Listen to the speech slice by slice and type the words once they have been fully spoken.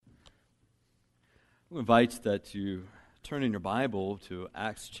I invite that you turn in your Bible to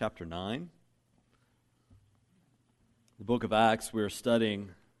Acts chapter 9. The book of Acts, we're studying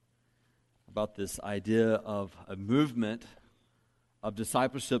about this idea of a movement of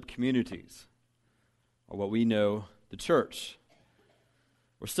discipleship communities, or what we know, the church.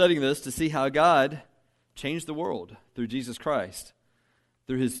 We're studying this to see how God changed the world through Jesus Christ,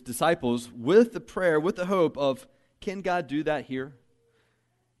 through his disciples, with the prayer, with the hope of, can God do that here?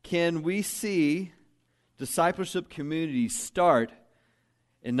 Can we see discipleship communities start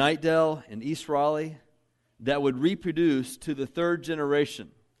in Nightdale and East Raleigh that would reproduce to the third generation?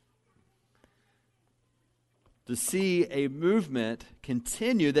 To see a movement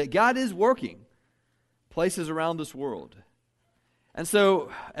continue that God is working places around this world. And so,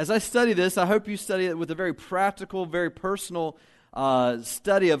 as I study this, I hope you study it with a very practical, very personal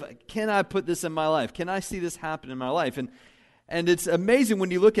study of, can I put this in my life? Can I see this happen in my life? And it's amazing when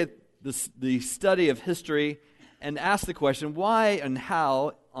you look at the study of history and ask the question, why and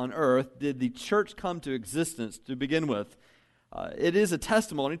how on earth did the church come to existence to begin with? It is a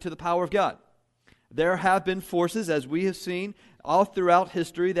testimony to the power of God. There have been forces, as we have seen, all throughout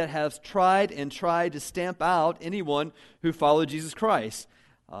history that have tried to stamp out anyone who followed Jesus Christ.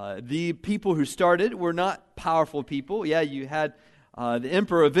 The people who started were not powerful people. Yeah, you had the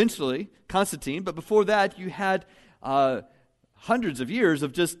emperor eventually, Constantine, but before that you had hundreds of years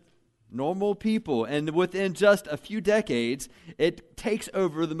of just normal people. And within just a few decades, it takes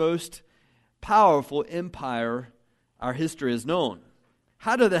over the most powerful empire our history has known.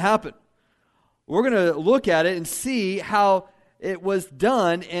 How did that happen? We're going to look at it and see how it was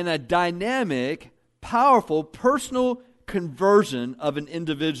done in a dynamic, powerful, personal conversion of an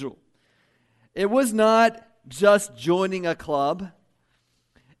individual. It was not just joining a club.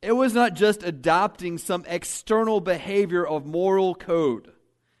 It was not just adopting some external behavior of moral code.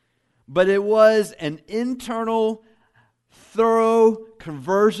 But it was an internal, thorough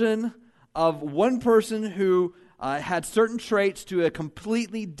conversion of one person who had certain traits to a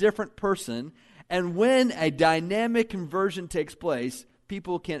completely different person. And when a dynamic conversion takes place,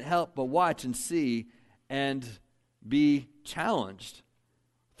 people can't help but watch and see and be challenged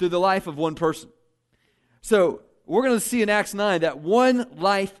through the life of one person. So we're going to see in Acts 9 that one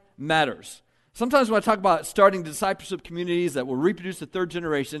life matters. Sometimes when I talk about starting discipleship communities that will reproduce the third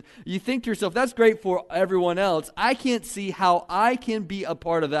generation, you think to yourself, that's great for everyone else. I can't see how I can be a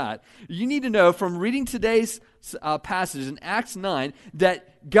part of that. You need to know from reading today's passage in Acts 9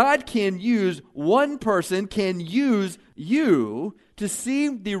 that God can use one person, can use you to see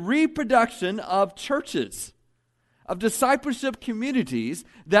the reproduction of churches, of discipleship communities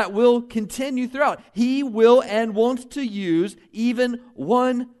that will continue throughout. He will and wants to use even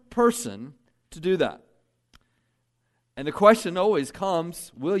one person to do that. And the question always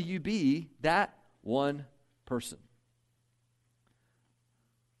comes, will you be that one person?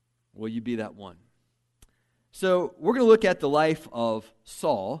 Will you be that one? So we're going to look at the life of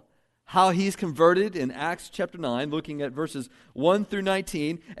Saul, how he's converted in Acts chapter 9, looking at verses 1 through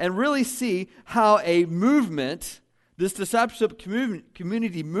 19, and really see how a movement, this discipleship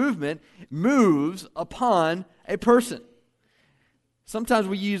community movement, moves upon a person. Sometimes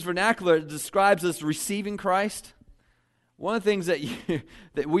we use vernacular that describes us receiving Christ. One of the things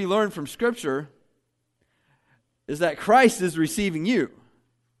that we learn from Scripture is that Christ is receiving you.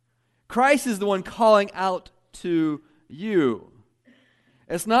 Christ is the one calling out to you.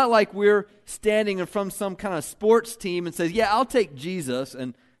 It's not like we're standing in front of some kind of sports team and says, yeah, I'll take Jesus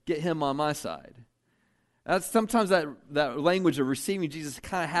and get him on my side. Sometimes that language of receiving Jesus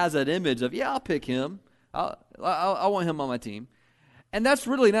kind of has that image of, yeah, I'll pick him. I want him on my team. And that's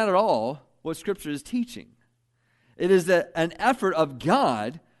really not at all what Scripture is teaching. It is an effort of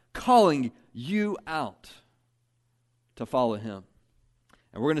God calling you out to follow him.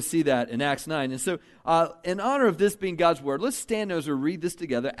 And we're going to see that in Acts 9. And so, in honor of this being God's Word, let's stand as we read this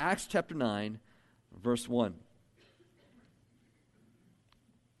together. Acts chapter 9, verse 1.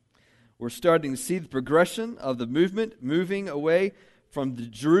 We're starting to see the progression of the movement, moving away from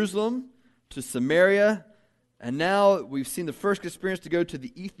Jerusalem to Samaria. And now we've seen the first experience to go to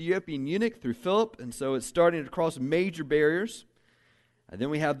the Ethiopian eunuch through Philip. And so it's starting to cross major barriers. And then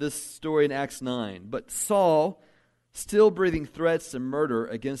we have this story in Acts 9. But Saul, still breathing threats and murder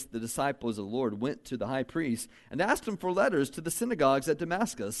against the disciples of the Lord, went to the high priest and asked him for letters to the synagogues at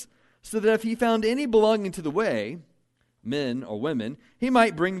Damascus, so that if he found any belonging to the way, men or women, he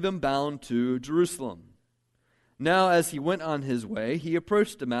might bring them bound to Jerusalem. Now as he went on his way, he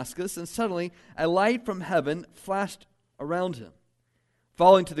approached Damascus, and suddenly a light from heaven flashed around him.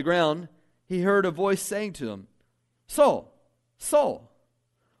 Falling to the ground, he heard a voice saying to him, "Saul, Saul,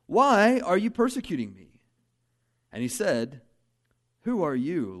 why are you persecuting me? And he said, who are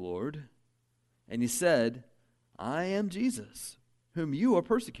you, Lord? And he said, I am Jesus, whom you are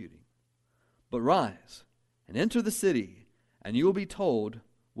persecuting. But rise and enter the city, and you will be told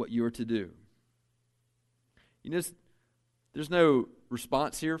what you are to do. You notice there's no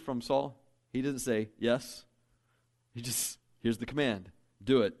response here from Saul. He doesn't say yes. He just, here's the command.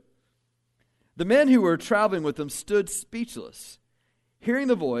 Do it. The men who were traveling with him stood speechless, hearing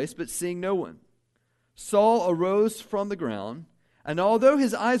the voice, but seeing no one. Saul arose from the ground, and although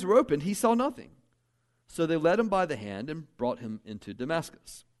his eyes were opened, he saw nothing. So they led him by the hand and brought him into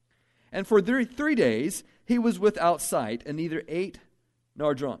Damascus. And for 3 days he was without sight, and neither ate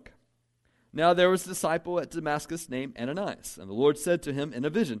nor drunk. Now there was a disciple at Damascus named Ananias, and the Lord said to him in a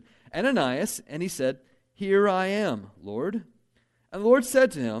vision, Ananias, and he said, Here I am, Lord. And the Lord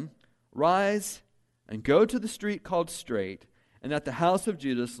said to him, Rise and go to the street called Straight, and at the house of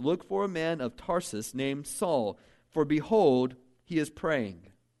Judas look for a man of Tarsus named Saul, for behold, he is praying.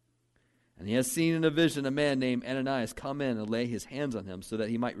 And he has seen in a vision a man named Ananias come in and lay his hands on him so that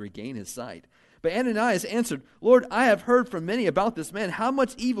he might regain his sight. But Ananias answered, Lord, I have heard from many about this man, how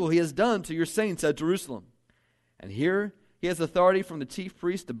much evil he has done to your saints at Jerusalem. And here he has authority from the chief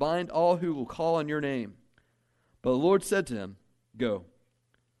priest to bind all who will call on your name. But the Lord said to him, Go,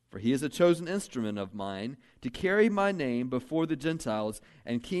 for he is a chosen instrument of mine to carry my name before the Gentiles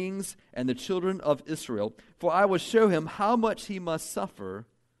and kings and the children of Israel. For I will show him how much he must suffer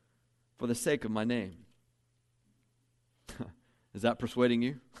for the sake of my name. Is that persuading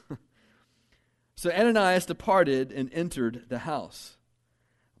you? So Ananias departed and entered the house.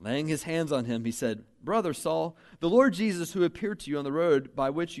 Laying his hands on him, he said, Brother Saul, the Lord Jesus who appeared to you on the road by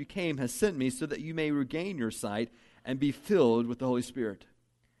which you came has sent me so that you may regain your sight and be filled with the Holy Spirit.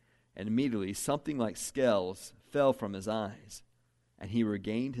 And immediately something like scales fell from his eyes, and he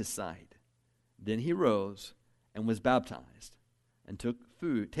regained his sight. Then he rose and was baptized, and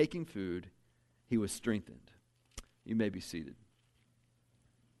taking food, he was strengthened. You may be seated.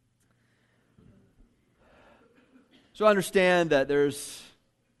 So I understand that there's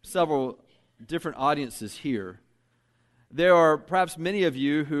several different audiences here. There are perhaps many of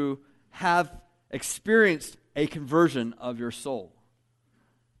you who have experienced a conversion of your soul.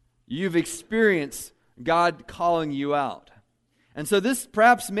 You've experienced God calling you out. And so this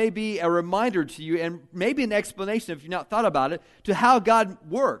perhaps may be a reminder to you and maybe an explanation, if you've not thought about it, to how God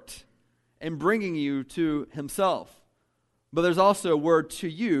worked in bringing you to himself. But there's also a word to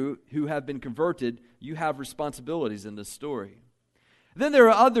you who have been converted. You have responsibilities in this story. Then there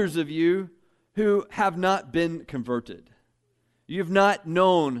are others of you who have not been converted. You have not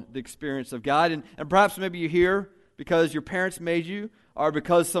known the experience of God. And perhaps maybe you're here because your parents made you or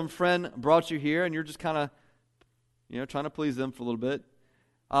because some friend brought you here and you're just kind of, trying to please them for a little bit.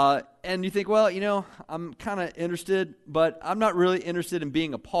 And you think, well, I'm kind of interested, but I'm not really interested in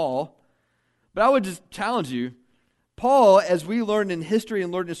being a Paul. But I would just challenge you. Paul, as we learned in history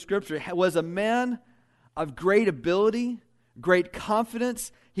and learned in Scripture, was a man of great ability, great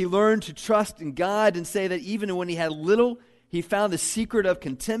confidence. He learned to trust in God and say that even when he had little, he found the secret of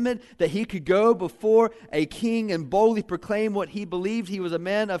contentment, that he could go before a king and boldly proclaim what he believed. He was a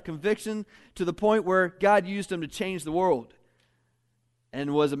man of conviction to the point where God used him to change the world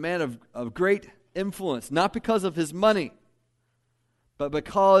and was a man of great influence, not because of his money, but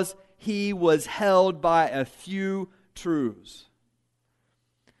because he was held by a few truths.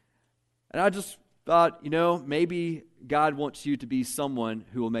 And I just thought, maybe God wants you to be someone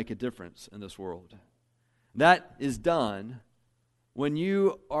who will make a difference in this world. That is done when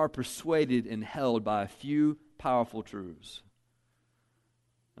you are persuaded and held by a few powerful truths.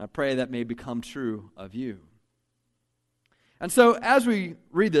 I pray that may become true of you. And so as we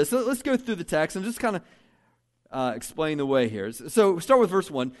read this, let's go through the text and just kind of explain the way here. So we start with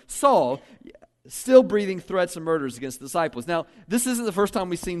verse 1. Saul, still breathing threats and murders against the disciples. Now, this isn't the first time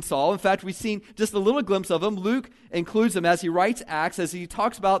we've seen Saul. In fact, we've seen just a little glimpse of him. Luke includes him as he writes Acts, as he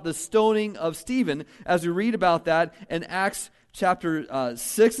talks about the stoning of Stephen, as we read about that in Acts chapter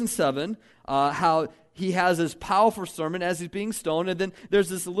 6 and 7, how he has this powerful sermon as he's being stoned. And then there's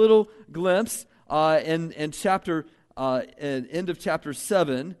this little glimpse in end of chapter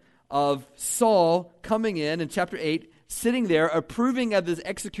 7 of Saul coming in chapter 8, sitting there approving of this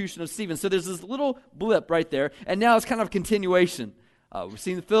execution of Stephen. So there's this little blip right there, and now it's kind of a continuation. We've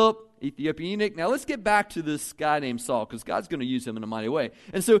seen Philip, Ethiopian eunuch. Now let's get back to this guy named Saul, because God's going to use him in a mighty way.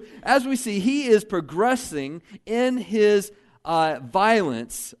 And so as we see, he is progressing in his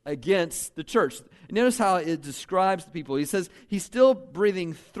violence against the church. Notice how it describes the people. He says he's still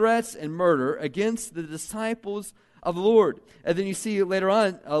breathing threats and murder against the disciples of the Lord. And then you see later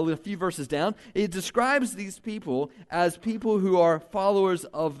on, a few verses down, it describes these people as people who are followers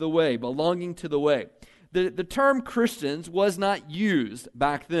of the way, belonging to the way. The term Christians was not used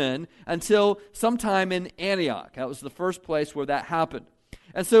back then until sometime in Antioch. That was the first place where that happened.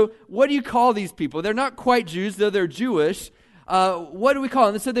 And so what do you call these people? They're not quite Jews, though they're Jewish. What do we call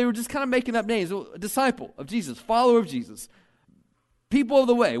them? And so they were just kind of making up names. A disciple of Jesus, follower of Jesus, people of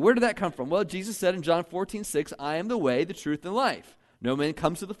the way. Where did that come from? Well, Jesus said in John 14:6, I am the way, the truth, and life. No man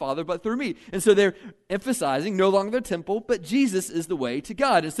comes to the Father but through me. And so they're emphasizing no longer the temple, but Jesus is the way to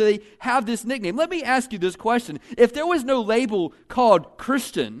God. And so they have this nickname. Let me ask you this question. If there was no label called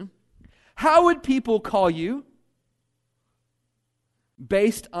Christian, how would people call you?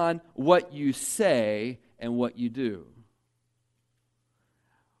 Based on what you say and what you do.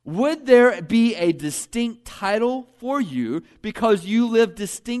 Would there be a distinct title for you because you live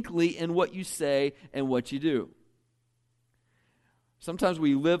distinctly in what you say and what you do? Sometimes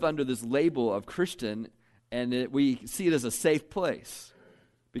we live under this label of Christian, and we see it as a safe place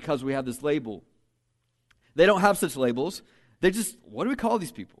because we have this label. They don't have such labels. They just, what do we call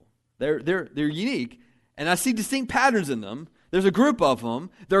these people? They're unique, and I see distinct patterns in them. There's a group of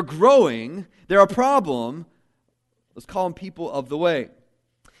them. They're growing. They're a problem. Let's call them people of the way.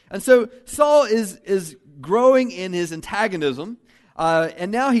 And so Saul is growing in his antagonism,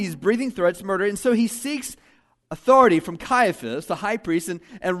 and now he's breathing threats, murder, and so he seeks authority from Caiaphas, the high priest,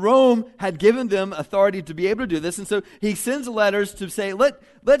 and Rome had given them authority to be able to do this, and so he sends letters to say,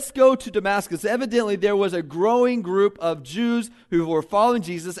 let's go to Damascus. Evidently, there was a growing group of Jews who were following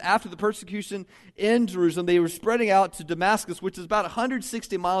Jesus after the persecution in Jerusalem. They were spreading out to Damascus, which is about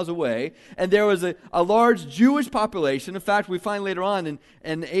 160 miles away, and there was a large Jewish population. In fact, we find later on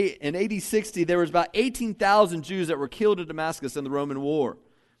in AD 60, there was about 18,000 Jews that were killed in Damascus in the Roman war.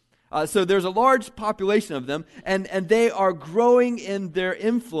 So there's a large population of them, and they are growing in their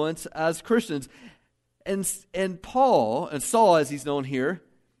influence as Christians. And Paul, and Saul as he's known here,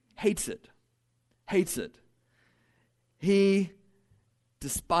 hates it. He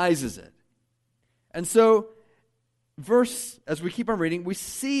despises it. And so, as we keep on reading, we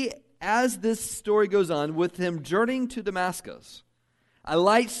see as this story goes on with him journeying to Damascus, a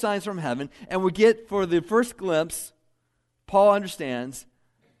light shines from heaven, and we get, for the first glimpse, Paul understands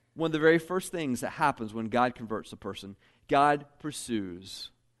one of the very first things that happens when God converts a person. God pursues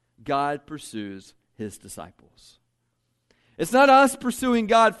his disciples. It's not us pursuing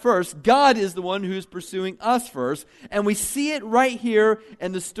God first. God is the one who's pursuing us first. And we see it right here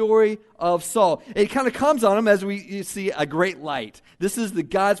in the story of Saul. It kind of comes on him as you see a great light. This is the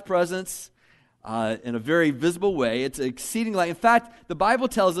God's presence in a very visible way. It's an exceeding light. In fact, the Bible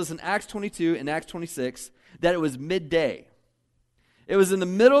tells us in Acts 22 and Acts 26 that it was midday. It was in the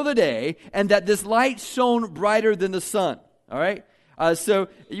middle of the day, and that this light shone brighter than the sun. All right? So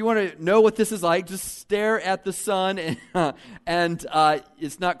you want to know what this is like, just stare at the sun, and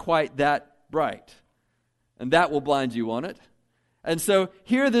it's not quite that bright. And that will blind you, won't it? And so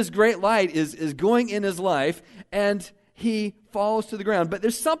here this great light is going in his life, and he falls to the ground. But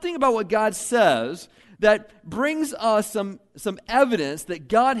there's something about what God says that brings us some evidence that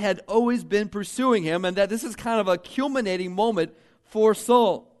God had always been pursuing him, and that this is kind of a culminating moment for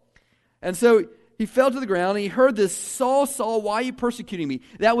Saul. And so he fell to the ground, and he heard this, Saul, Saul, why are you persecuting me?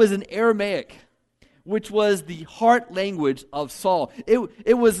 That was in Aramaic, which was the heart language of Saul.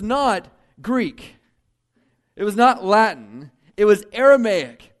 It was not Greek. It was not Latin. It was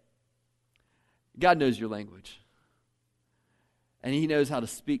Aramaic. God knows your language. And he knows how to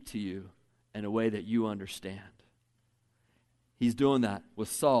speak to you in a way that you understand. He's doing that with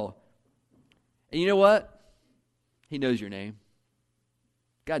Saul. And you know what? He knows your name.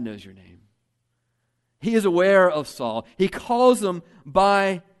 God knows your name. He is aware of Saul. He calls him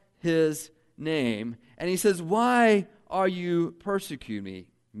by his name. And he says, why are you persecuting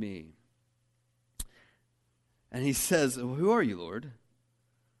me? And he says, who are you, Lord?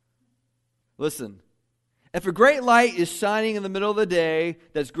 Listen, if a great light is shining in the middle of the day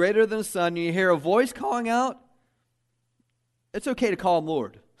that's greater than the sun, and you hear a voice calling out, it's okay to call him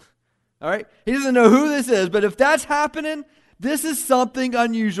Lord. All right? He doesn't know who this is, but if that's happening, this is something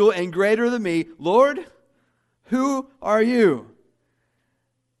unusual and greater than me. Lord, who are you?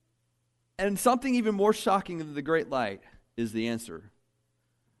 And something even more shocking than the great light is the answer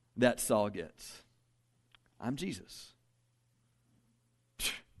that Saul gets. I'm Jesus.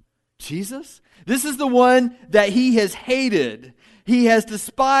 Jesus? This is the one that he has hated. He has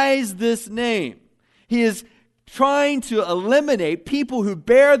despised this name. He is trying to eliminate people who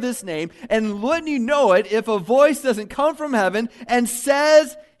bear this name. And wouldn't you know it, if a voice doesn't come from heaven and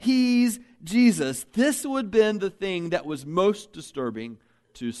says he's Jesus, this would have been the thing that was most disturbing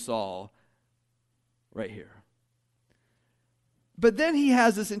to Saul right here. But then he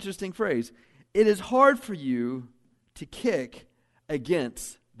has this interesting phrase. It is hard for you to kick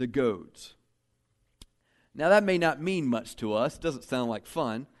against the goads. Now that may not mean much to us. It doesn't sound like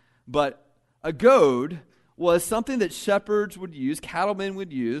fun. But a goad was something that shepherds would use, cattlemen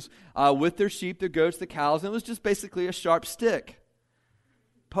would use with their sheep, their goats, the cows. And it was just basically a sharp stick,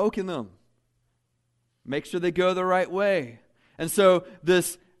 poking them. Make sure they go the right way. And so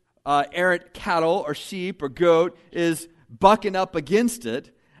this errant cattle or sheep or goat is bucking up against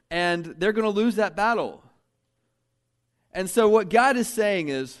it, and they're going to lose that battle. And so what God is saying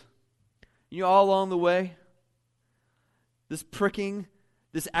is, all along the way, this pricking,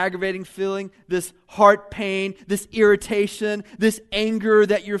 this aggravating feeling, this heart pain, this irritation, this anger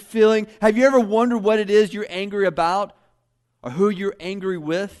that you're feeling, have you ever wondered what it is you're angry about or who you're angry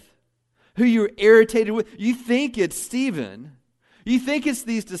with, who you're irritated with? You think it's Stephen. You think it's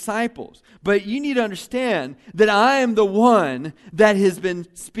these disciples, but you need to understand that I am the one that has been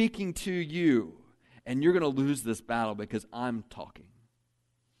speaking to you, and you're going to lose this battle because I'm talking.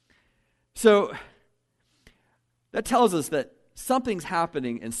 So that tells us that something's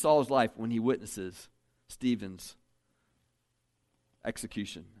happening in Saul's life when he witnesses Stephen's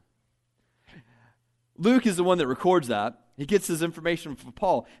execution. Luke is the one that records that. He gets his information from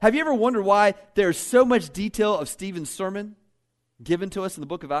Paul. Have you ever wondered why there's so much detail of Stephen's sermon given to us in the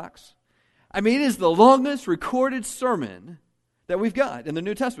book of Acts? I mean, it is the longest recorded sermon that we've got in the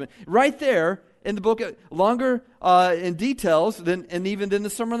New Testament. Right there in the book, longer in details than the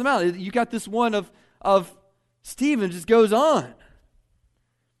Sermon on the Mount. You got this one of Stephen just goes on.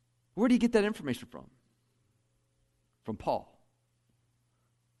 Where do you get that information from? From Paul.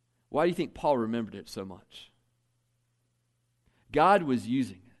 Why do you think Paul remembered it so much? God was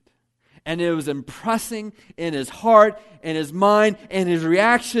using it. And it was impressing in his heart and his mind, and his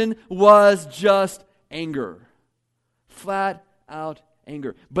reaction was just anger. Flat out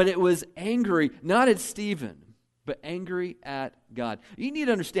anger. But it was angry, not at Stephen, but angry at God. You need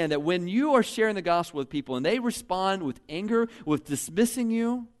to understand that when you are sharing the gospel with people and they respond with anger, with dismissing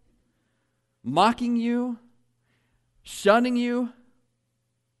you, mocking you, shunning you,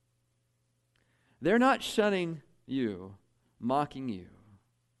 they're not shunning you, mocking you.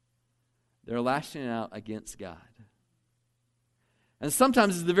 They're lashing out against God. And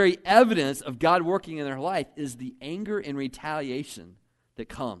sometimes the very evidence of God working in their life is the anger and retaliation that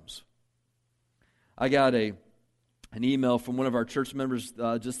comes. I got an email from one of our church members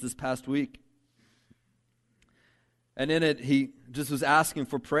just this past week. And in it, he just was asking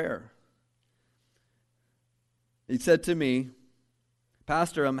for prayer. He said to me,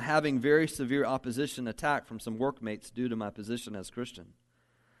 "Pastor, I'm having very severe opposition attack from some workmates due to my position as Christian.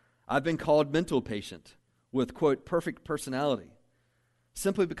 I've been called mental patient with, quote, perfect personality,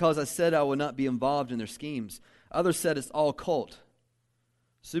 simply because I said I would not be involved in their schemes. Others said it's all cult.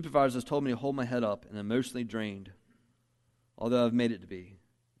 Supervisors told me to hold my head up and emotionally drained, although I've made it to be.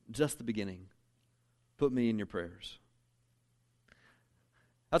 Just the beginning. Put me in your prayers."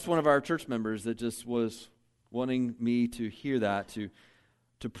 That's one of our church members that just was wanting me to hear that,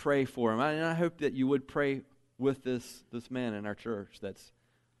 to pray for him. And I hope that you would pray with this man in our church that's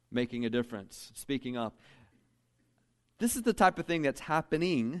making a difference, speaking up. This is the type of thing that's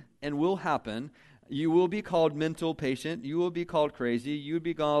happening and will happen. You will be called mental patient. You will be called crazy. You would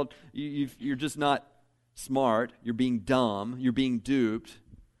be called, you're just not smart. You're being dumb. You're being duped.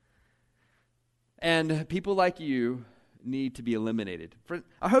 And people like you need to be eliminated.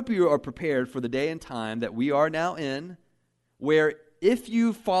 I hope you are prepared for the day and time that we are now in, where if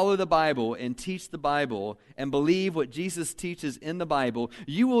you follow the Bible and teach the Bible and believe what Jesus teaches in the Bible,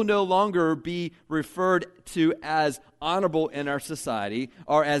 you will no longer be referred to as honorable in our society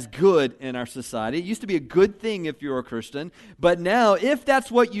or as good in our society. It used to be a good thing if you're a Christian, but now if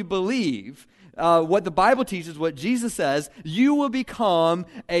that's what you believe, what the Bible teaches, what Jesus says, you will become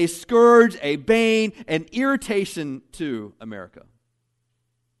a scourge, a bane, an irritation to America.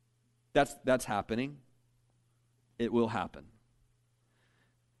 That's happening. It will happen.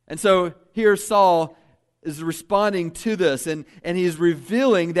 And so here Saul is responding to this, and he's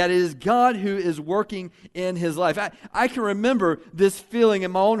revealing that it is God who is working in his life. I can remember this feeling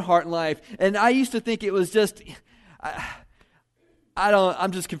in my own heart and life, and I used to think it was just,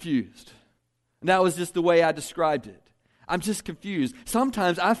 I'm just confused. And that was just the way I described it. I'm just confused.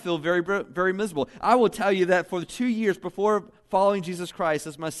 Sometimes I feel very, very miserable. I will tell you that for the 2 years before following Jesus Christ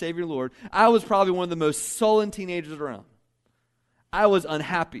as my Savior and Lord, I was probably one of the most sullen teenagers around. I was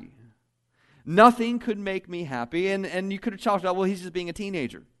unhappy. Nothing could make me happy. And you could have chalked it up, well, he's just being a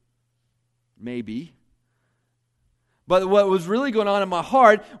teenager. maybe. But what was really going on in my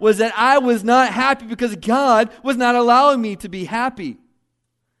heart was that I was not happy because God was not allowing me to be happy.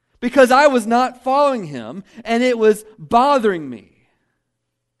 Because I was not following Him, and it was bothering me.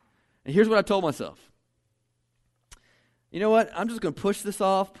 And here's what I told myself. You know what? I'm just going to push this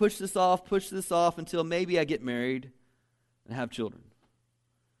off until maybe I get married and have children.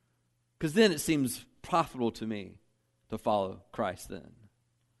 Because then it seems profitable to me to follow Christ then.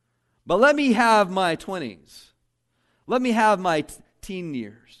 But let me have my 20s. Let me have my teen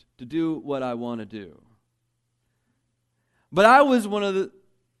years to do what I want to do. But I was one of the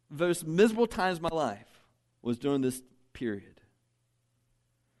most miserable times of my life was during this period.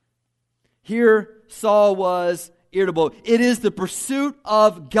 Here, Saul was irritable. It is the pursuit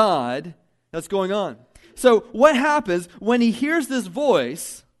of God that's going on. So what happens when he hears this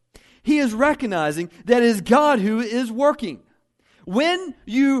voice? He is recognizing that it is God who is working. When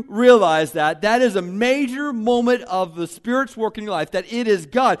you realize that is a major moment of the Spirit's work in your life, that it is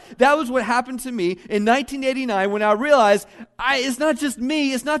God. That was what happened to me in 1989 when I realized it's not just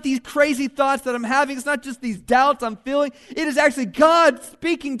me, it's not these crazy thoughts that I'm having, it's not just these doubts I'm feeling, it is actually God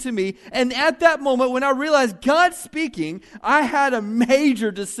speaking to me. And at that moment when I realized God speaking, I had a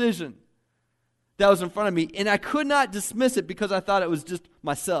major decision that was in front of me, and I could not dismiss it because I thought it was just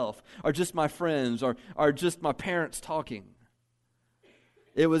myself, or just my friends, or just my parents talking.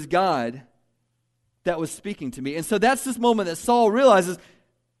 It was God that was speaking to me. And so that's this moment that Saul realizes,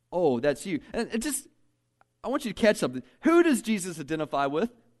 oh, that's you. And I want you to catch something. Who does Jesus identify with?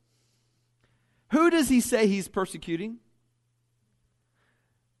 Who does he say he's persecuting?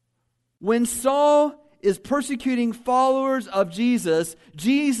 When Saul is persecuting followers of Jesus,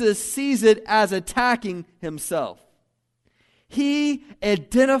 Jesus sees it as attacking himself. He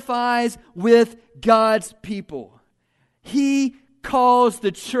identifies with God's people. He calls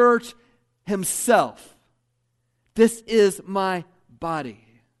the church himself. This is my body.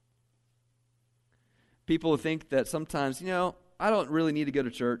 People think that sometimes, I don't really need to go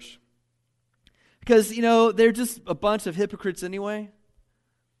to church because, they're just a bunch of hypocrites anyway.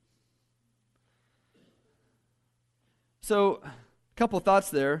 So, a couple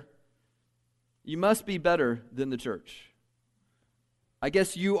thoughts there. You must be better than the church. I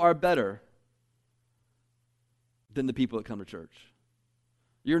guess you are better than the people that come to church.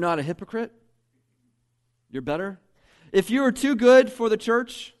 You're not a hypocrite. You're better. If you are too good for the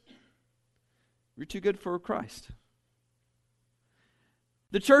church, you're too good for Christ.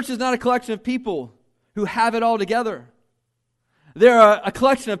 The church is not a collection of people who have it all together. They're a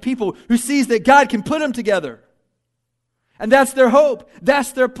collection of people who sees that God can put them together. And that's their hope.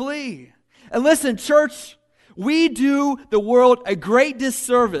 That's their plea. And listen, church, we do the world a great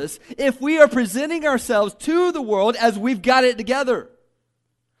disservice if we are presenting ourselves to the world as we've got it together.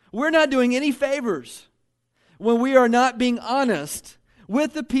 We're not doing any favors when we are not being honest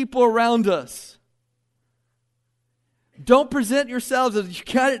with the people around us. Don't present yourselves as you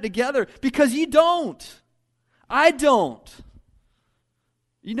got it together, because you don't. I don't.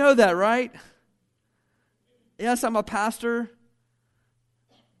 You know that, right? Yes, I'm a pastor,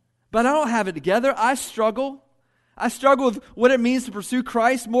 but I don't have it together. I struggle. I struggle with what it means to pursue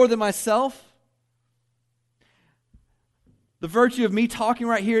Christ more than myself. The virtue of me talking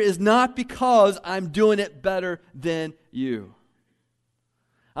right here is not because I'm doing it better than you.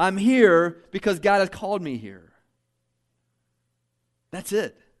 I'm here because God has called me here. That's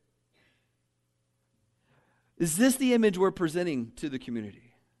it. Is this the image we're presenting to the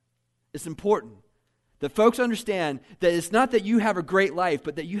community? It's important that folks understand that it's not that you have a great life,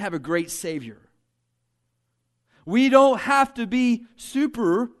 but that you have a great Savior. We don't have to be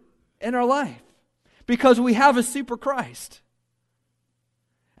super in our life because we have a super Christ.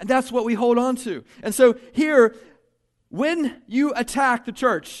 And that's what we hold on to. And so here, when you attack the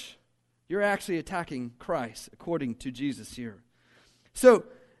church, you're actually attacking Christ, according to Jesus here. So,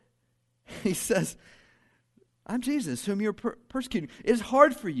 he says, I'm Jesus, whom you're persecuting. It is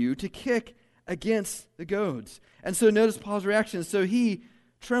hard for you to kick against the goads. And so notice Paul's reaction. So he,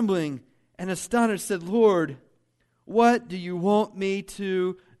 trembling and astonished, said, Lord, what do you want me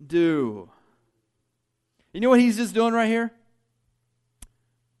to do? You know what he's just doing right here?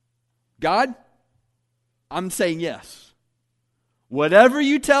 God, I'm saying yes. Whatever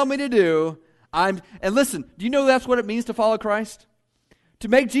you tell me to do, and listen, do you know that's what it means to follow Christ? To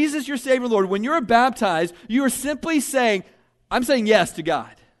make Jesus your Savior, Lord. When you're baptized, you are simply saying, I'm saying yes to God.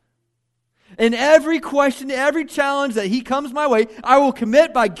 In every question, every challenge that He comes my way, I will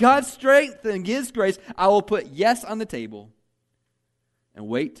commit by God's strength and His grace. I will put yes on the table and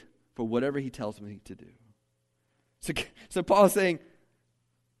wait for whatever He tells me to do. So Paul is saying,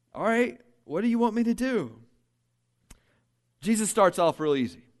 all right, What do you want me to do? Jesus starts off real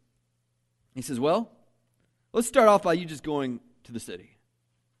easy. He says, well, let's start off by you just going to the city.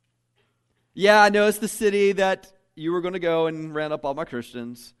 Yeah, I know it's the city that you were going to go and round up all my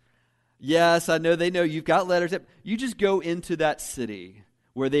Christians. Yes, I know they know you've got letters. You just go into that city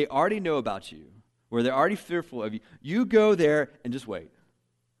where they already know about you, where they're already fearful of you. You go there and just wait.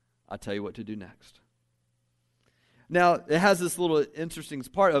 I'll tell you what to do next. Now, it has this little interesting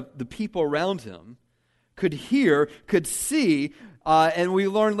part of the people around him could hear, could see, and we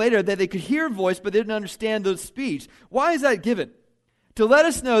learn later that they could hear voice, but they didn't understand the speech. Why is that given? To let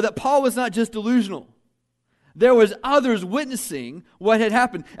us know that Paul was not just delusional. There was others witnessing what had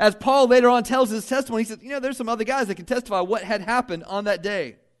happened. As Paul later on tells his testimony, he says, there's some other guys that can testify what had happened on that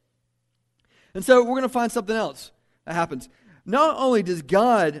day. And so we're going to find something else that happens. Not only does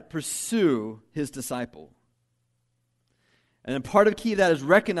God pursue his disciple, and a part of the key of that is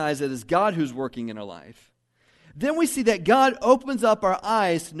recognize that it's God who's working in our life. Then we see that God opens up our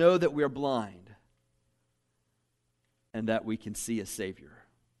eyes to know that we are blind and that we can see a Savior.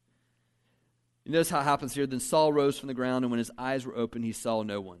 You notice how it happens here. Then Saul rose from the ground, and when his eyes were opened, he saw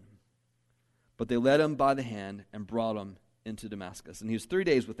no one. But they led him by the hand and brought him into Damascus. And he was 3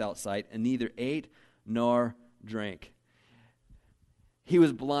 days without sight, and neither ate nor drank. He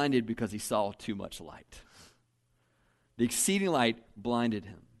was blinded because he saw too much light. The exceeding light blinded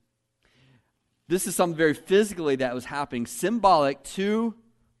him. This is something very physically that was happening, symbolic to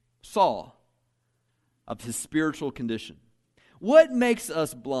Saul of his spiritual condition. What makes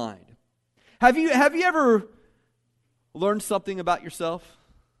us blind? Have you ever learned something about yourself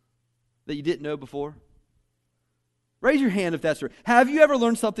that you didn't know before? Raise your hand if that's true. Have you ever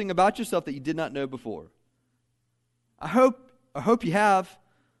learned something about yourself that you did not know before? I hope you have.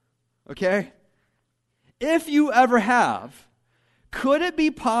 Okay? If you ever have, could it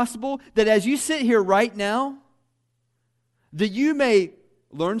be possible that as you sit here right now, that you may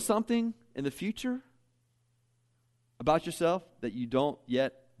learn something in the future about yourself that you don't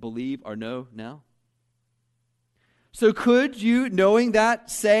yet believe or know now? So could you, knowing that,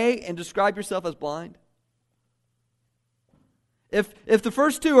 say and describe yourself as blind? If the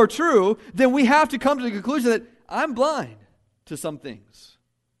first two are true, then we have to come to the conclusion that I'm blind to some things.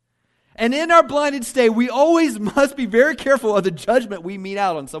 And in our blinded state, we always must be very careful of the judgment we mete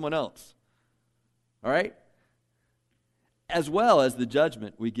out on someone else. All right? As well as the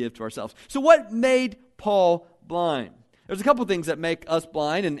judgment we give to ourselves. So what made Paul blind? There's a couple things that make us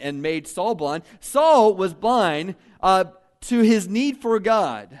blind and made Saul blind. Saul was blind to his need for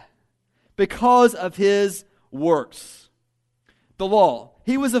God because of his works. The law.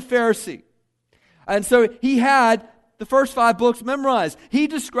 He was a Pharisee. And so he had the first 5 books memorized. He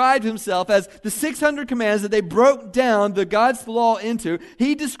described himself as the 600 commands that they broke down the God's law into.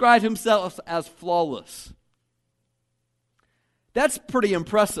 He described himself as flawless. That's pretty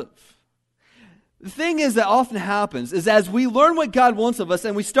impressive. The thing is that often happens is as we learn what God wants of us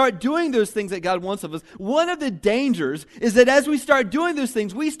and we start doing those things that God wants of us, one of the dangers is that as we start doing those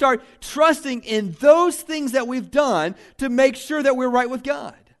things, we start trusting in those things that we've done to make sure that we're right with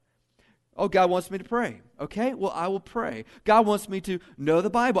God. Oh, God wants me to pray. Okay, well, I will pray. God wants me to know the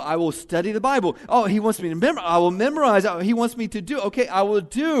Bible. I will study the Bible. Oh, He wants me to memorize. I will memorize. He wants me to do. Okay, I will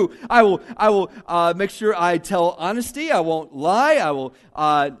do. I will make sure I tell honesty. I won't lie. I will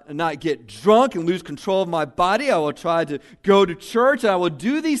not get drunk and lose control of my body. I will try to go to church. And I will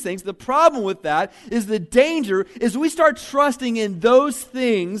do these things. The problem with that is the danger is we start trusting in those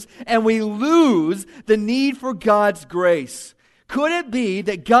things and we lose the need for God's grace. Could it be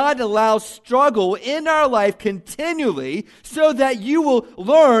that God allows struggle in our life continually so that you will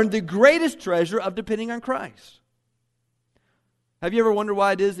learn the greatest treasure of depending on Christ? Have you ever wondered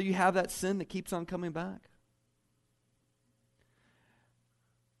why it is that you have that sin that keeps on coming back?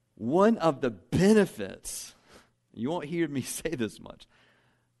 One of the benefits, you won't hear me say this much,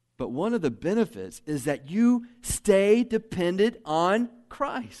 but one of the benefits is that you stay dependent on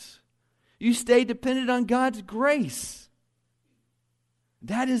Christ. You stay dependent on God's grace.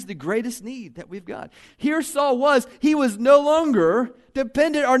 That is the greatest need that we've got. Here Saul was. He was no longer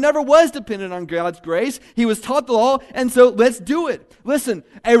dependent or never was dependent on God's grace. He was taught the law, and so let's do it. Listen,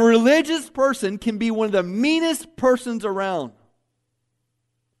 a religious person can be one of the meanest persons around.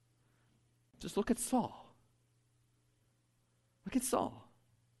 Just look at Saul. Look at Saul.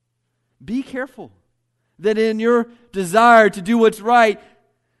 Be careful that in your desire to do what's right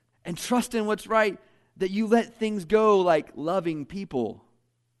and trust in what's right, that you let things go like loving people.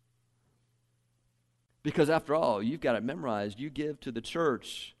 Because after all, you've got it memorized. You give to the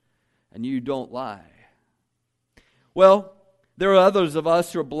church and you don't lie. Well, There are others of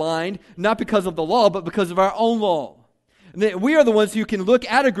us who are blind, not because of the law, but because of our own law. And we are the ones who can look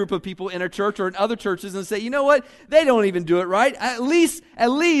at a group of people in a church or in other churches and say, you know what? They don't even do it right. At least I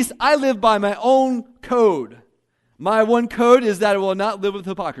live by my own code. My one code is that I will not live with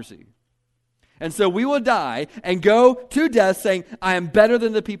hypocrisy. And so we will die and go to death saying, I am better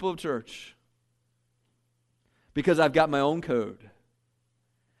than the people of church because I've got my own code.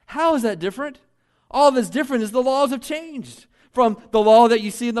 How is that different? All that's different is the laws have changed from the law that you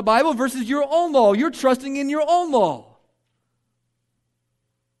see in the Bible versus your own law. You're trusting in your own law.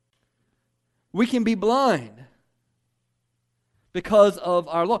 We can be blind because of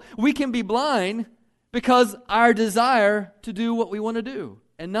our law. We can be blind because our desire to do what we want to do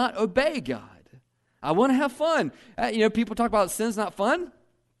and not obey God. I want to have fun. People talk about sin's not fun.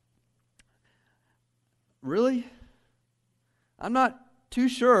 Really? I'm not too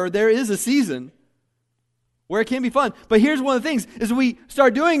sure. There is a season where it can be fun. But here's one of the things, is we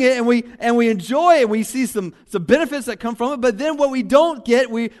start doing it and we enjoy it and we see some benefits that come from it, but then what we don't get,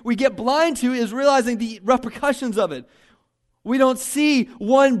 we get blind to is realizing the repercussions of it. We don't see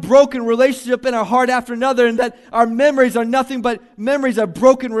one broken relationship in our heart after another and that our memories are nothing but memories of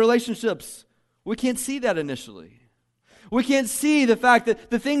broken relationships. We can't see that initially. We can't see the fact that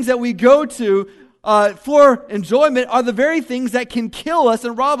the things that we go to for enjoyment are the very things that can kill us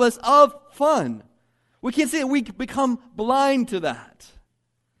and rob us of fun. We can't see it. We become blind to that.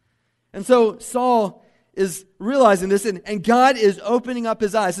 And so Saul is realizing this, and God is opening up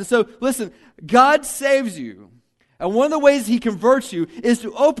his eyes. And so, listen, God saves you. And one of the ways he converts you is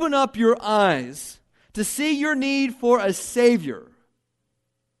to open up your eyes to see your need for a Savior.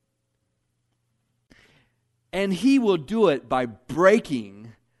 And he will do it by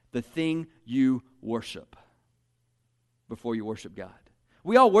breaking the thing you worship before you worship God.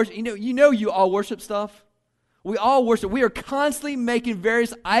 We all worship, you all worship stuff. We all worship. We are constantly making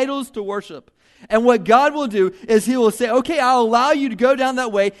various idols to worship. And what God will do is he will say, okay, I'll allow you to go down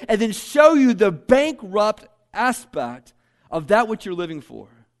that way and then show you the bankrupt aspect of that which you're living for.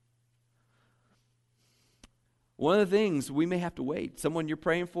 One of the things we may have to wait, someone you're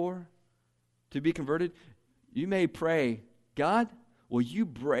praying for to be converted, you may pray, God, will you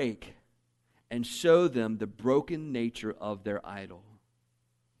break and show them the broken nature of their idol?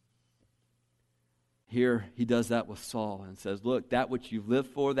 Here, he does that with Saul and says, look, that which you've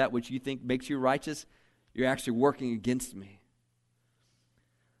lived for, that which you think makes you righteous, you're actually working against me.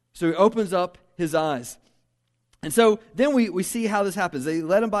 So he opens up his eyes. And so then we see how this happens. They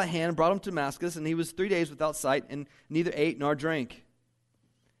led him by hand, brought him to Damascus, and he was 3 days without sight and neither ate nor drank.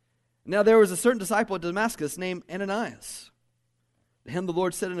 Now there was a certain disciple at Damascus named Ananias. To him the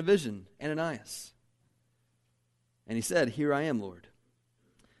Lord said in a vision, Ananias. And he said, here I am, Lord.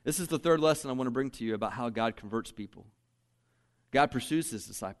 This is the third lesson I want to bring to you about how God converts people. God pursues his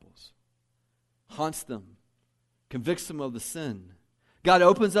disciples, haunts them, convicts them of the sin. God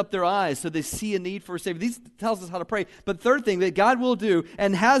opens up their eyes so they see a need for a Savior. These tells us how to pray. But the third thing that God will do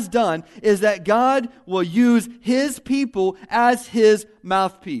and has done is that God will use his people as his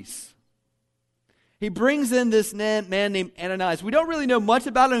mouthpiece. He brings in this man named Ananias. We don't really know much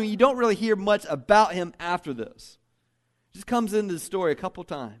about him. You don't really hear much about him after this. Just comes into the story a couple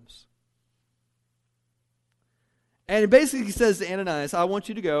times. And it basically says to Ananias, I want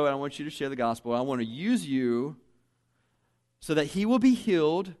you to go and I want you to share the gospel. I want to use you so that he will be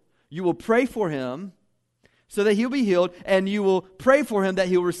healed. You will pray for him so that he'll be healed. And you will pray for him that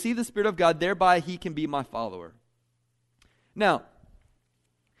he'll receive the Spirit of God. Thereby he can be my follower. Now,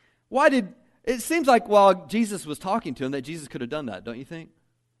 it seems like while Jesus was talking to him that Jesus could have done that, don't you think?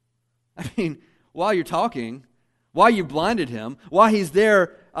 I mean, while you're talking, while you blinded him, while he's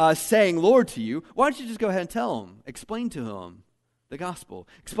there saying Lord to you, why don't you just go ahead and tell him, explain to him the gospel.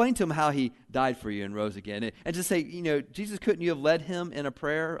 Explain to him how he died for you and rose again. And just say, Jesus, couldn't you have led him in a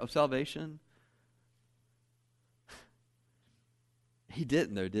prayer of salvation? He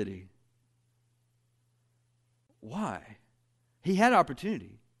didn't though, did he? Why? He had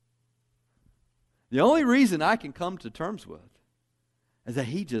opportunity. The only reason I can come to terms with is that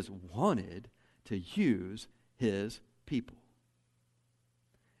he just wanted to use his people.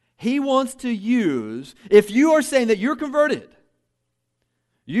 He wants to use, if you are saying that you're converted,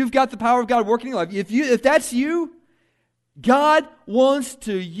 you've got the power of God working in your life, if that's you, God wants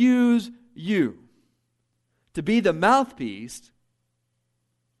to use you to be the mouthpiece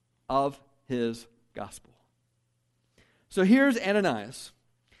of his gospel. So here's Ananias.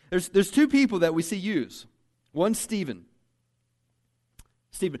 There's two people that we see use. One's Stephen.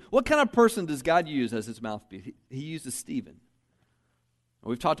 What kind of person does God use as his mouthpiece? He uses Stephen.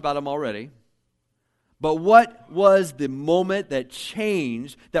 We've talked about him already. But what was the moment that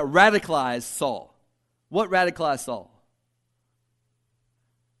changed, that radicalized Saul? What radicalized Saul?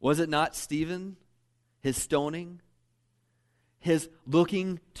 Was it not Stephen, his stoning, his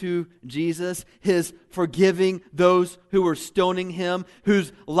looking to Jesus, his forgiving those who were stoning him,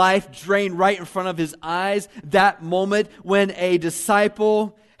 whose life drained right in front of his eyes? That moment when a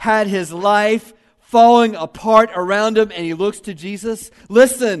disciple had his life falling apart around him and he looks to Jesus.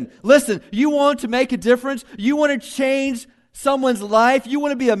 Listen, you want to make a difference? You want to change someone's life? You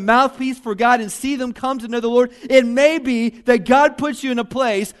want to be a mouthpiece for God and see them come to know the Lord? It may be that God puts you in a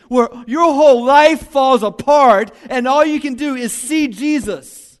place where your whole life falls apart and all you can do is see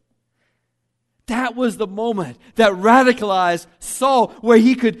Jesus. That was the moment that radicalized Saul, where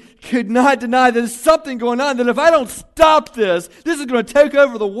he could not deny that there's something going on, that if I don't stop this, this is going to take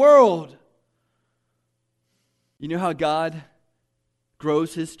over the world. You know how God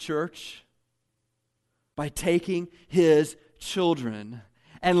grows His church? By taking His children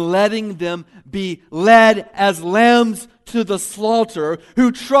and letting them be led as lambs to the slaughter,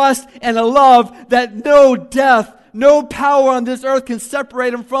 who trust and love that no death, no power on this earth can separate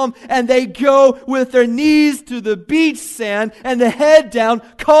them from, and they go with their knees to the beach sand and the head down,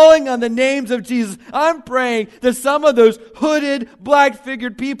 calling on the names of Jesus. I'm praying that some of those hooded,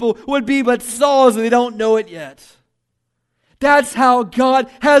 black-figured people would be but Sauls and they don't know it yet. That's how God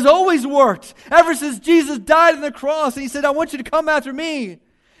has always worked. Ever since Jesus died on the cross and He said, I want you to come after me.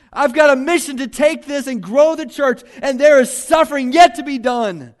 I've got a mission to take this and grow the church, and there is suffering yet to be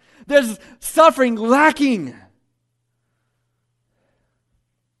done. There's suffering lacking.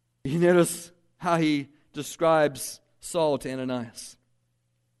 You notice how He describes Saul to Ananias.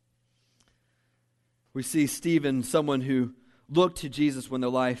 We see Stephen, someone who looked to Jesus when their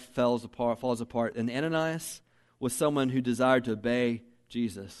life falls apart. And Ananias was someone who desired to obey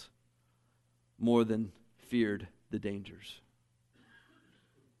Jesus more than feared the dangers.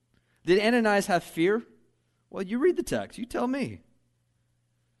 Did Ananias have fear? Well, you read the text. You tell me.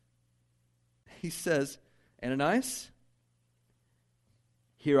 He says, Ananias,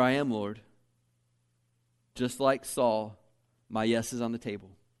 here I am, Lord. Just like Saul, my yes is on the table.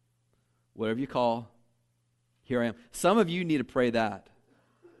 Whatever you call, here I am. Some of you need to pray that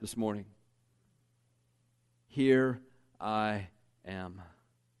this morning. Here I am.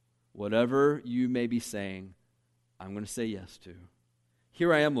 Whatever you may be saying, I'm going to say yes to.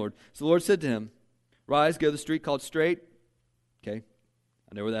 Here I am, Lord. So the Lord said to him, rise, go to the street called Straight. Okay,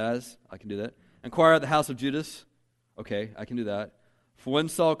 I know where that is. I can do that. Inquire at the house of Judas. Okay, I can do that. For when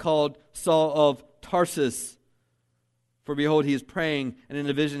Saul called Saul of Tarsus, for behold, he is praying, and in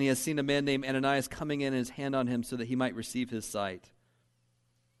a vision he has seen a man named Ananias coming in and his hand on him so that he might receive his sight.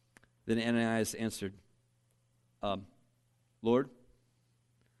 Then Ananias answered, Lord,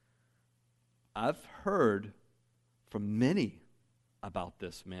 I've heard from many about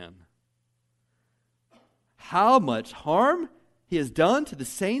this man, how much harm he has done to the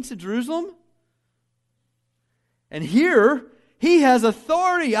saints of Jerusalem. And here he has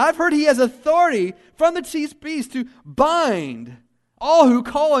authority. I've heard he has authority from the chief priest to bind all who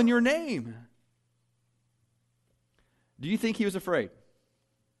call on your name. Do you think he was afraid?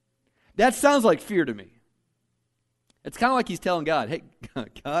 That sounds like fear to me. It's kind of like he's telling God, hey,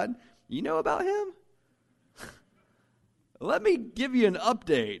 God, you know about him? Let me give you an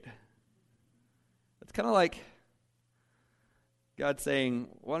update. It's kind of like God saying,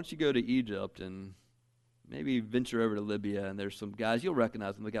 why don't you go to Egypt and maybe venture over to Libya, and there's some guys, you'll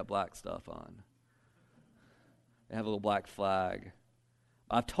recognize them, they got black stuff on. They have a little black flag.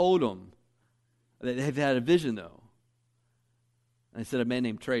 I've told them that they've had a vision, though. And they said a man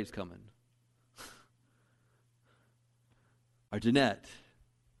named Trey's coming. Or Jeanette.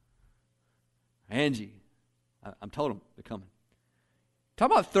 Angie. I'm told them they're coming.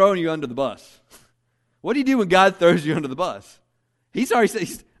 Talk about throwing you under the bus. What do you do when God throws you under the bus? He's already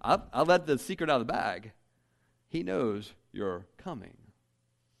said, I'll let the secret out of the bag. He knows you're coming.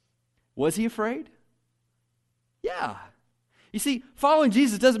 Was he afraid? Yeah. You see, following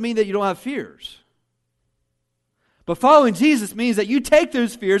Jesus doesn't mean that you don't have fears. But following Jesus means that you take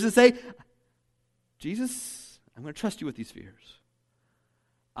those fears and say, Jesus, I'm going to trust you with these fears.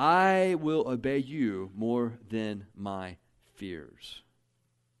 I will obey you more than my fears.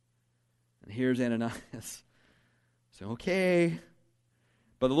 And here's Ananias saying, okay.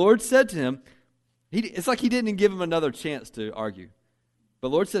 But the Lord said to him, it's like he didn't give him another chance to argue. But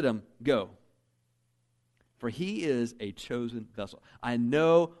the Lord said to him, go. For he is a chosen vessel. I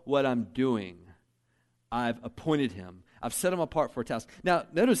know what I'm doing. I've appointed him. I've set him apart for a task. Now,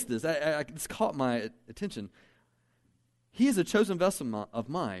 notice this. This caught my attention. he is a chosen vessel of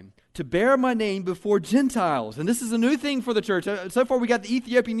mine to bear my name before Gentiles. And this is a new thing for the church. So far we got the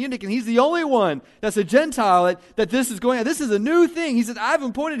Ethiopian eunuch, and he's the only one that's a Gentile that this is going on. This is a new thing. He said, I've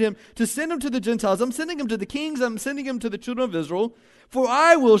appointed him to send him to the Gentiles. I'm sending him to the kings. I'm sending him to the children of Israel. For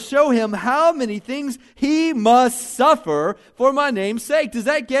I will show him how many things he must suffer for my name's sake. Does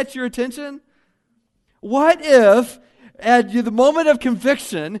that get your attention? What if at the moment of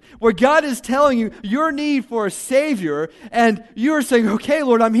conviction, where God is telling you your need for a Savior, and you're saying, okay,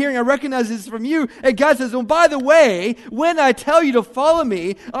 Lord, I'm hearing, I recognize this from you, and God says, oh, by the way, when I tell you to follow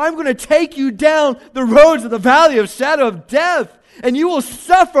me, I'm going to take you down the roads of the valley of shadow of death, and you will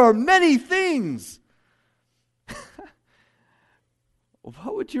suffer many things.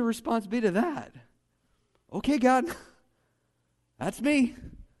 What would your response be to that? Okay, God, that's me.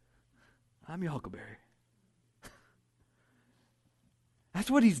 I'm your Huckleberry. That's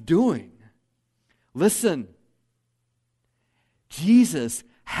what he's doing. Listen, Jesus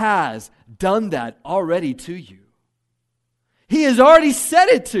has done that already to you. He has already said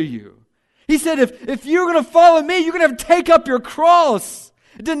it to you. He said, if you're going to follow me, you're going to have to take up your cross,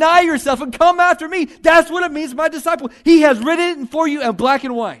 deny yourself, and come after me. That's what it means, my disciple. He has written it for you in black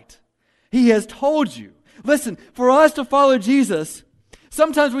and white. He has told you. Listen, for us to follow Jesus,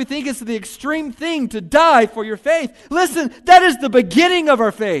 sometimes we think it's the extreme thing to die for your faith. Listen, that is the beginning of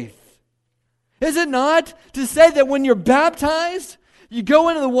our faith. Is it not? To say that when you're baptized, you go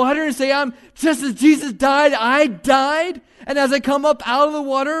into the water and say, I'm just as Jesus died, I died. And as I come up out of the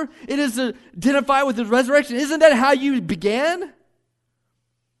water, it is to identify with his resurrection. Isn't that how you began?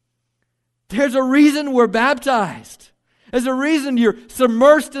 There's a reason we're baptized. There's a reason you're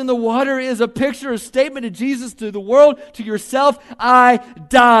submersed in the water. Is a picture, a statement of Jesus to the world, to yourself. I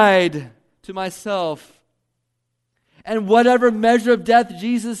died to myself. And whatever measure of death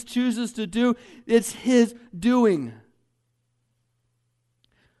Jesus chooses to do, it's his doing.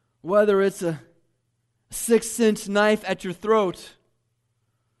 Whether it's a 6-inch knife at your throat,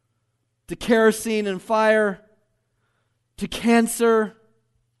 to kerosene and fire, to cancer,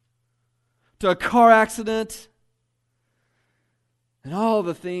 to a car accident, and all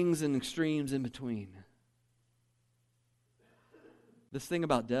the things and extremes in between. This thing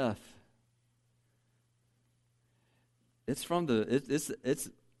about death, it's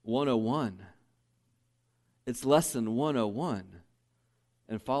 101. It's lesson 101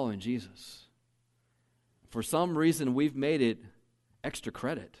 in following Jesus. For some reason, we've made it extra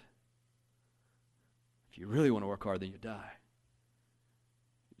credit. If you really want to work hard, then you die.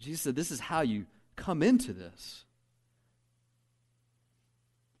 Jesus said, this is how you come into this.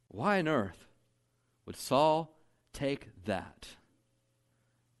 Why on earth would Saul take that?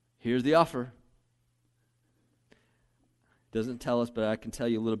 Here's the offer. Doesn't tell us, but I can tell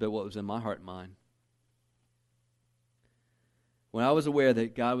you a little bit what was in my heart and mind. When I was aware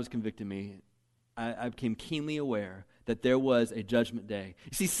that God was convicting me, I became keenly aware that there was a judgment day.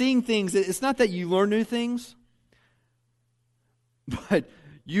 You see, seeing things, it's not that you learn new things, but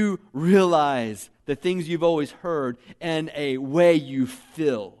you realize the things you've always heard and a way you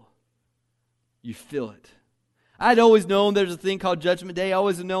feel. You feel it. I'd always known there's a thing called Judgment Day. I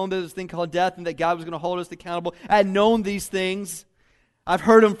always known there's a thing called death and that God was going to hold us accountable. I had known these things. I've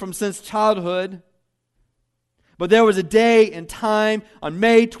heard them from since childhood. But there was a day and time on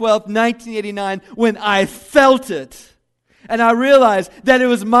May 12th, 1989 when I felt it. And I realized that it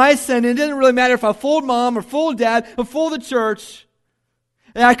was my sin. It didn't really matter if I fooled mom or fooled dad or fooled the church.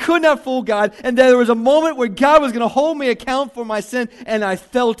 And I could not fool God. And there was a moment where God was going to hold me account for my sin, and I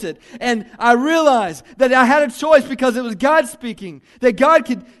felt it. And I realized that I had a choice because it was God speaking. That God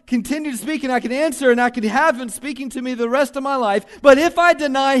could continue to speak, and I could answer, and I could have Him speaking to me the rest of my life. But if I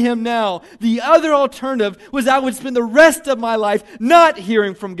deny Him now, the other alternative was I would spend the rest of my life not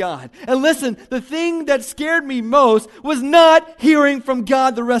hearing from God. And listen, the thing that scared me most was not hearing from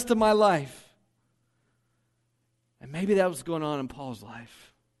God the rest of my life. And maybe that was going on in Paul's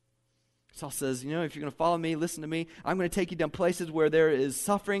life. Saul says, if you're going to follow me, listen to me. I'm going to take you down places where there is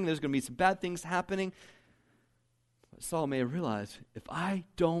suffering. There's going to be some bad things happening. But Saul may have realized, if I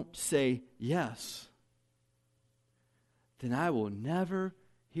don't say yes, then I will never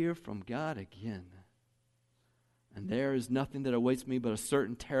hear from God again. And there is nothing that awaits me but a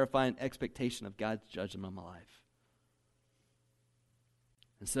certain terrifying expectation of God's judgment on my life.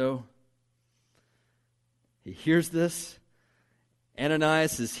 And so, he hears this.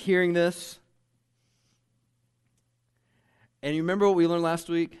 Ananias is hearing this. And you remember what we learned last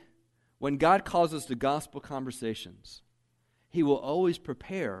week? When God calls us to gospel conversations, He will always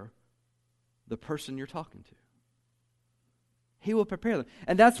prepare the person you're talking to. He will prepare them.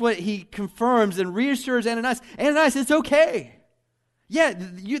 And that's what he confirms and reassures Ananias. Ananias, it's okay. Yeah,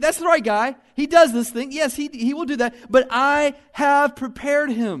 that's the right guy. He does this thing. Yes, he will do that. But I have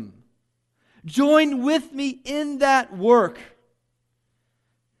prepared him. Join with me in that work.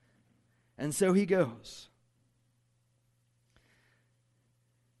 And so he goes.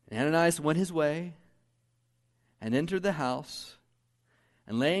 Ananias went his way and entered the house,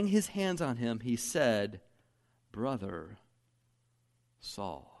 and laying his hands on him, he said, Brother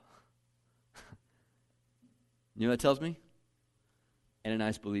Saul. You know what that tells me?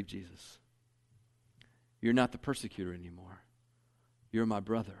 Ananias believed Jesus. You're not the persecutor anymore. You're my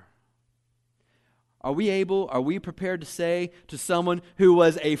brother. Are we prepared to say to someone who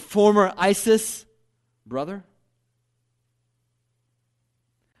was a former ISIS brother?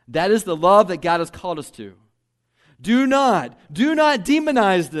 That is the love that God has called us to. Do not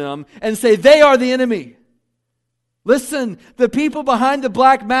demonize them and say they are the enemy. Listen, the people behind the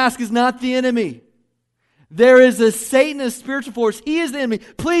black mask is not the enemy. There is a Satanist spiritual force. He is the enemy.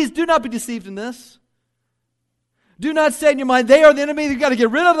 Please do not be deceived in this. Do not say in your mind, they are the enemy, you've got to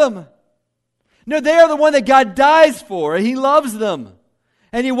get rid of them. No, they are the one that God dies for. He loves them.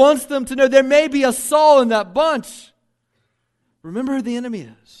 And He wants them to know there may be a Saul in that bunch. Remember who the enemy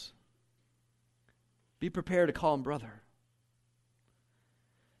is. Be prepared to call him brother.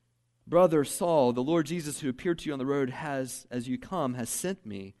 Brother Saul, the Lord Jesus who appeared to you on the road has sent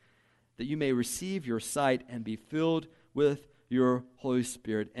me, that you may receive your sight and be filled with your Holy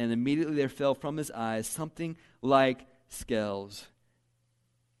Spirit. And immediately there fell from his eyes something like scales.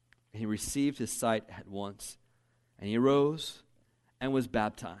 And he received his sight at once. And he arose and was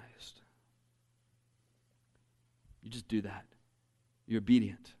baptized. You just do that. You're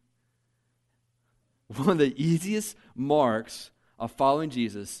obedient. One of the easiest marks of following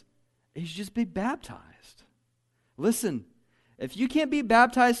Jesus is just be baptized. Listen, if you can't be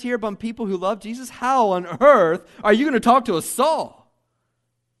baptized here by people who love Jesus, how on earth are you going to talk to a Saul?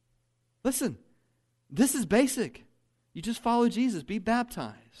 Listen, this is basic. You just follow Jesus. Be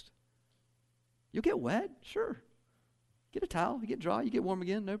baptized. You'll get wet, sure. Get a towel, you get dry, you get warm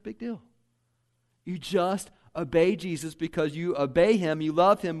again, no big deal. You just obey Jesus because you obey Him, you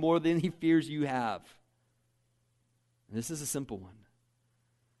love Him more than He fears you have. And this is a simple one.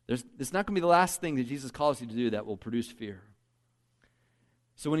 It's not going to be the last thing that Jesus calls you to do that will produce fear.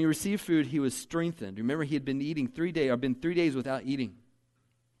 So when he received food, he was strengthened. Remember, he had been eating 3 days, or been 3 days without eating,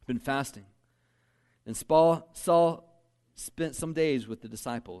 been fasting. And Saul spent some days with the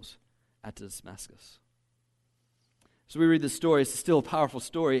disciples at Damascus. So we read this story. It's still a powerful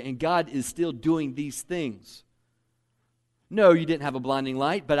story, and God is still doing these things. No, you didn't have a blinding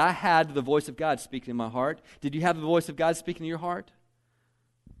light, but I had the voice of God speaking in my heart. Did you have the voice of God speaking in your heart?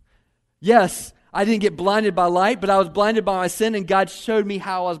 Yes, I didn't get blinded by light, but I was blinded by my sin, and God showed me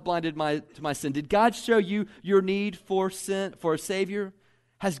how I was blinded to my sin. Did God show you your need for sin, for a Savior?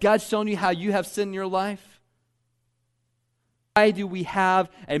 Has God shown you how you have sin in your life? Why do we have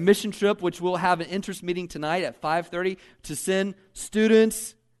a mission trip, which we'll have an interest meeting tonight at 5:30, to send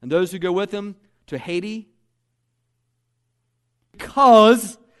students and those who go with them to Haiti?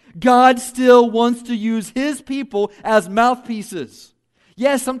 Because God still wants to use His people as mouthpieces.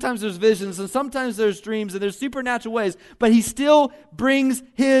 Yes, sometimes there's visions and sometimes there's dreams and there's supernatural ways, but He still brings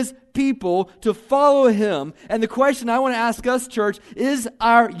His people to follow Him. And the question I want to ask us, church, is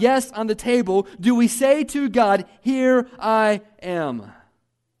our yes on the table? Do we say to God, here I am?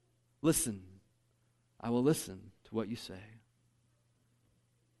 Listen, I will listen to what you say.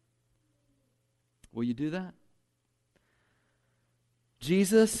 Will you do that?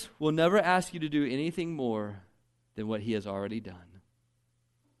 Jesus will never ask you to do anything more than what He has already done.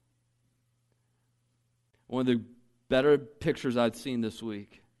 One of the better pictures I've seen this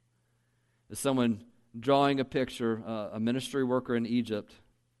week is someone drawing a picture, a ministry worker in Egypt,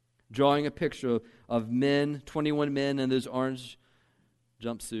 drawing a picture of men, 21 men in those orange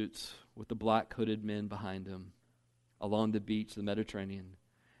jumpsuits with the black hooded men behind them along the beach, the Mediterranean.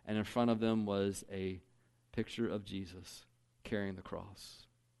 And in front of them was a picture of Jesus carrying the cross.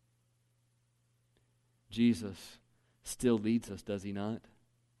 Jesus still leads us, does He not?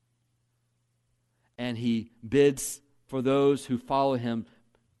 And He bids for those who follow Him,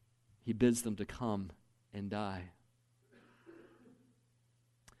 He bids them to come and die.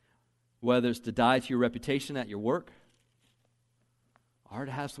 Whether it's to die to your reputation at your work, or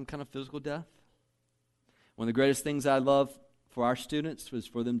to have some kind of physical death. One of the greatest things I love for our students was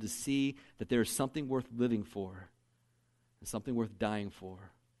for them to see that there is something worth living for, and something worth dying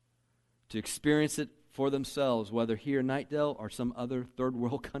for. To experience it for themselves, whether here in Knightdale or some other third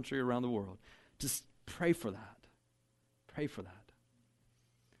world country around the world. Just pray for that. Pray for that.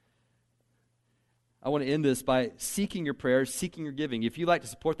 I want to end this by seeking your prayers, seeking your giving. If you'd like to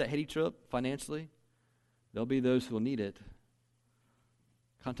support that Haiti trip financially, there'll be those who will need it.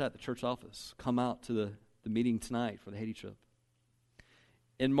 Contact the church office. Come out to the meeting tonight for the Haiti trip.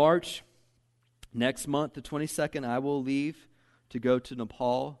 In March, next month, the 22nd, I will leave to go to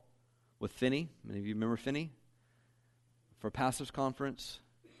Nepal with Finney. Many of you remember Finney? For a pastor's conference.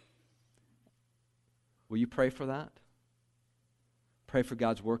 Will you pray for that? Pray for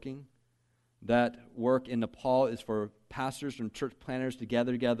God's working. That work in Nepal is for pastors and church planners to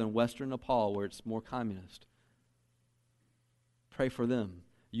gather together in western Nepal where it's more communist. Pray for them.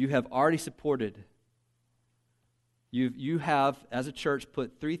 You have already supported. You have, as a church,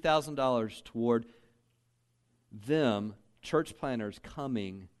 put $3,000 toward them, church planners,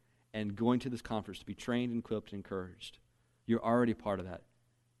 coming and going to this conference to be trained and equipped and encouraged. You're already part of that.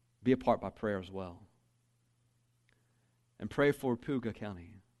 Be a part by prayer as well. And pray for Puga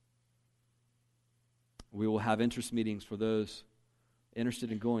County. We will have interest meetings for those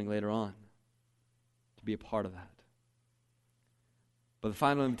interested in going later on to be a part of that. But the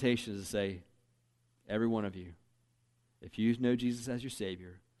final invitation is to say, every one of you, if you know Jesus as your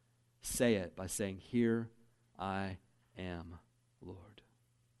Savior, say it by saying, "Here I am, Lord."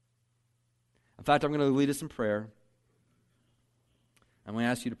 In fact, I'm going to lead us in prayer. I'm going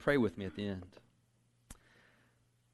to ask you to pray with me at the end.